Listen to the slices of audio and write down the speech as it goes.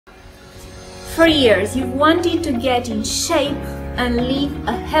For years, you've wanted to get in shape and live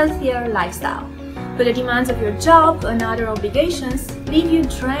a healthier lifestyle, but the demands of your job and other obligations leave you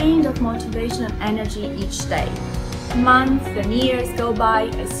drained of motivation and energy each day. Months and years go by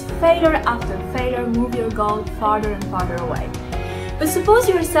as failure after failure move your goal farther and farther away. But suppose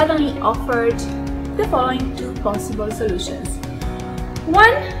you are suddenly offered the following two possible solutions.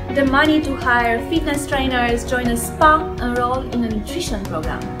 1. The money to hire fitness trainers, join a spa, enroll in a nutrition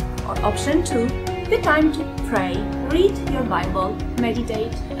program. Or option 2. The time to pray, read your Bible,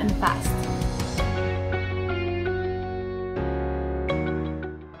 meditate and fast.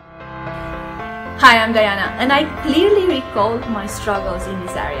 Hi, I'm Diana, and I clearly recall my struggles in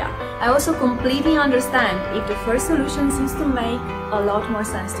this area. I also completely understand if the first solution seems to make a lot more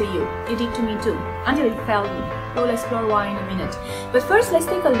sense to you. It did to me too, until it failed me. We'll explore why in a minute. But first, let's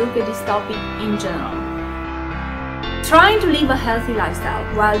take a look at this topic in general. Trying to live a healthy lifestyle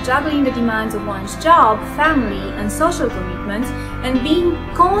while juggling the demands of one's job, family, and social commitments, and being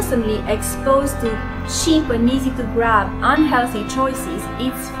constantly exposed to cheap and easy to grab unhealthy choices,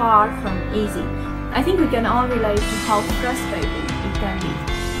 it's far from easy. I think we can all relate to how frustrating it can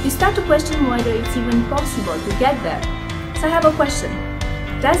be. You start to question whether it's even possible to get there. So I have a question.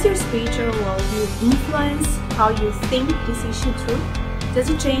 Does your spiritual worldview influence how you think this issue through? Does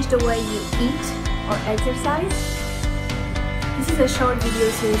it change the way you eat or exercise? This is a short video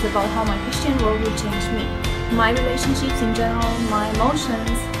series about how my Christian worldview changed me, my relationships in general, my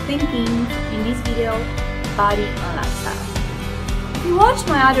emotions, thinking, in this video, body and lifestyle. If you watch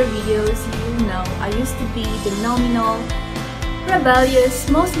my other videos, you know I used to be the nominal, rebellious,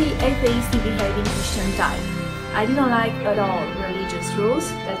 mostly atheistic behaving Christian type. I didn't like at all religious rules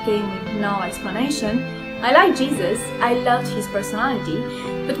that came with no explanation. I liked Jesus, I loved his personality,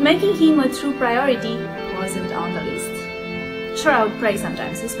 but making him a true priority wasn't on the list. Sure, I would pray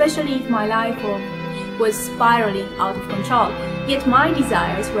sometimes, especially if my life was spiraling out of control, yet my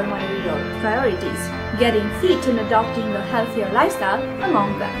desires were my real priorities, getting fit and adopting a healthier lifestyle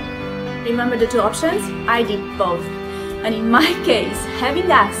among them. Remember the two options? I did both. And in my case,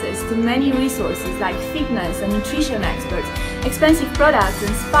 having access to many resources like fitness and nutrition experts, expensive products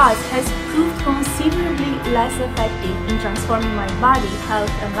and spas has proved considerably less effective in transforming my body,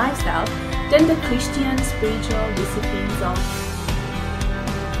 health and lifestyle than the Christian spiritual disciplines of...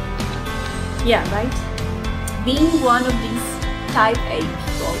 yeah, right? Being one of these type A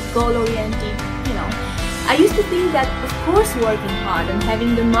people, goal-oriented, I used to think that of course working hard and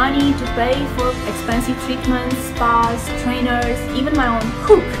having the money to pay for expensive treatments, spas, trainers, even my own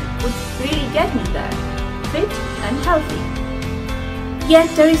cook would really get me there, fit and healthy.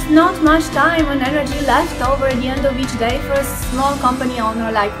 Yet there is not much time and energy left over at the end of each day for a small company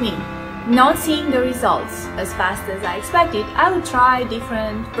owner like me. Not seeing the results as fast as I expected, I would try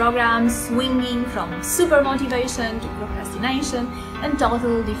different programs, swinging from super motivation to procrastination and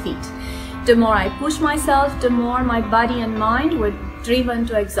total defeat. The more I pushed myself, the more my body and mind were driven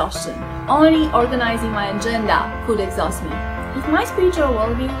to exhaustion. Only organizing my agenda could exhaust me. If my spiritual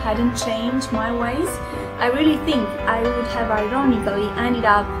worldview hadn't changed my ways, I really think I would have ironically ended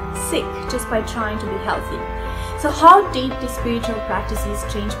up sick just by trying to be healthy. So how did these spiritual practices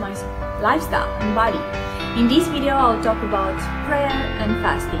change my lifestyle and body? In this video, I'll talk about prayer and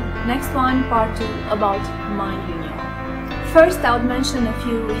fasting. Next one, part 2, about mind renewal. First, I would mention a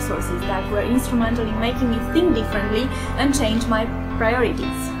few resources that were instrumental in making me think differently and change my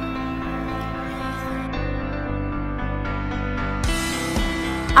priorities.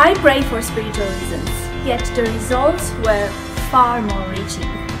 I pray for spiritual reasons, yet the results were far more reaching.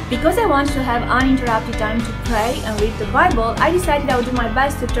 Because I wanted to have uninterrupted time to pray and read the Bible, I decided I would do my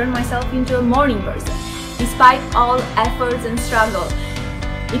best to turn myself into a morning person, despite all efforts and struggle.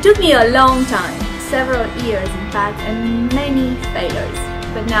 It took me a long time, several years in fact, and many failures.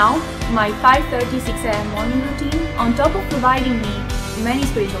 But now, my 5:30–6 a.m. morning routine, on top of providing me many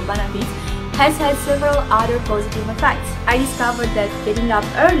spiritual benefits, has had several other positive effects. I discovered that getting up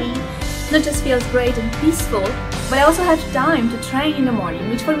early not just feels great and peaceful, but I also have time to train in the morning,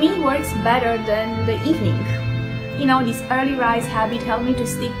 which for me works better than the evening. This early rise habit helped me to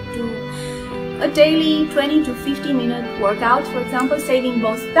stick to a daily 20 to 50 minute workout, for example, saving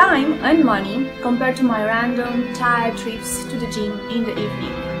both time and money compared to my random tired trips to the gym in the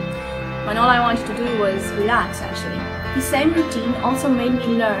evening, when all I wanted to do was relax actually. The same routine also made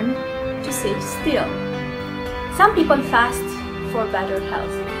me learn to sit still. Some people fast for better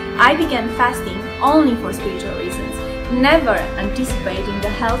health. I began fasting only for spiritual reasons, never anticipating the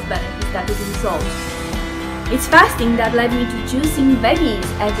health benefits that would result. It's fasting that led me to juicing veggies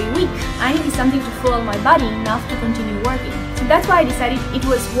every week. I needed something to fuel my body enough to continue working. That's why I decided it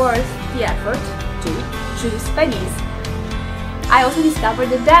was worth the effort to choose veggies. I also discovered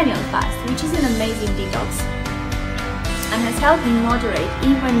the Daniel fast, which is an amazing detox and has helped me moderate,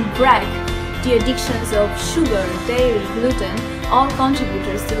 even break the addictions of sugar, dairy, gluten, all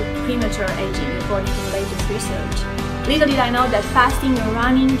contributors to premature aging according to the latest research. Little did I know that fasting and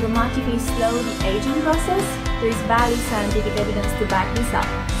running dramatically slow the aging process. There is valid scientific evidence to back this up,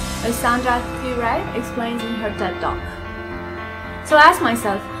 as Sandra Thuray explains in her TED Talk. So I asked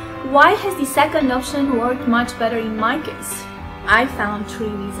myself, why has the second option worked much better in my case? I found 3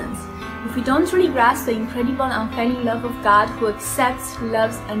 reasons. If we don't truly grasp the incredible unfailing love of God who accepts,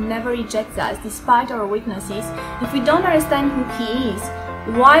 loves and never rejects us despite our weaknesses, if we don't understand who He is,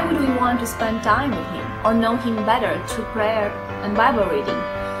 why would we want to spend time with Him or know Him better through prayer and Bible reading?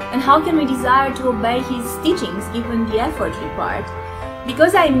 And how can we desire to obey His teachings given the effort required?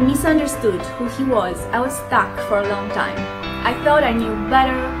 Because I misunderstood who He was, I was stuck for a long time. I thought I knew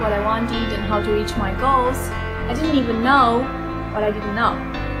better what I wanted and how to reach my goals. I didn't even know what I didn't know.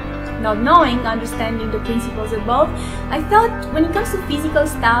 Not knowing, understanding the principles above, I thought when it comes to physical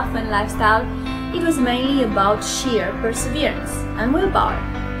stuff and lifestyle, it was mainly about sheer perseverance and willpower.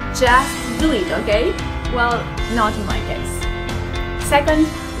 Just do it, okay? Well, not in my case. Second,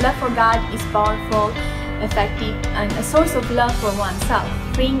 love for God is powerful, effective, and a source of love for oneself,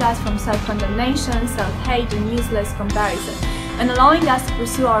 freeing us from self-condemnation, self-hate, and useless comparison, and allowing us to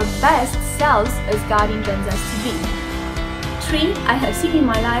pursue our best selves as God intends us to be. 3. I have seen in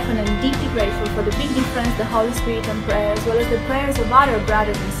my life and I'm deeply grateful for the big difference the Holy Spirit and prayer, as well as the prayers of other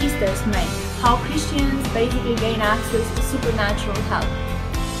brothers and sisters make. How Christians basically gain access to supernatural help.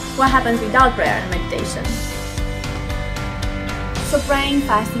 What happens without prayer and meditation? So praying,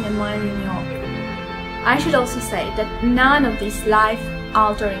 fasting and mind renewal. I should also say that none of these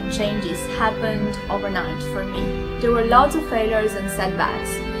life-altering changes happened overnight for me. There were lots of failures and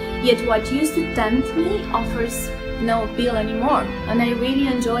setbacks, yet what used to tempt me offers no appeal anymore, and I really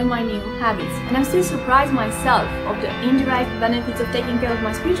enjoy my new habits, and I'm still surprised myself of the indirect benefits of taking care of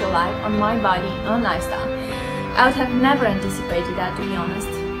my spiritual life on my body and lifestyle. I would have never anticipated that, to be honest.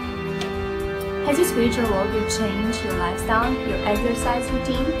 Has your spiritual worldview changed your lifestyle, your exercise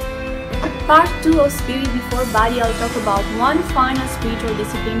routine? Part 2 of Spirit Before Body, I'll talk about one final spiritual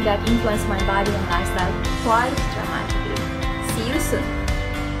discipline that influenced my body and lifestyle: quiet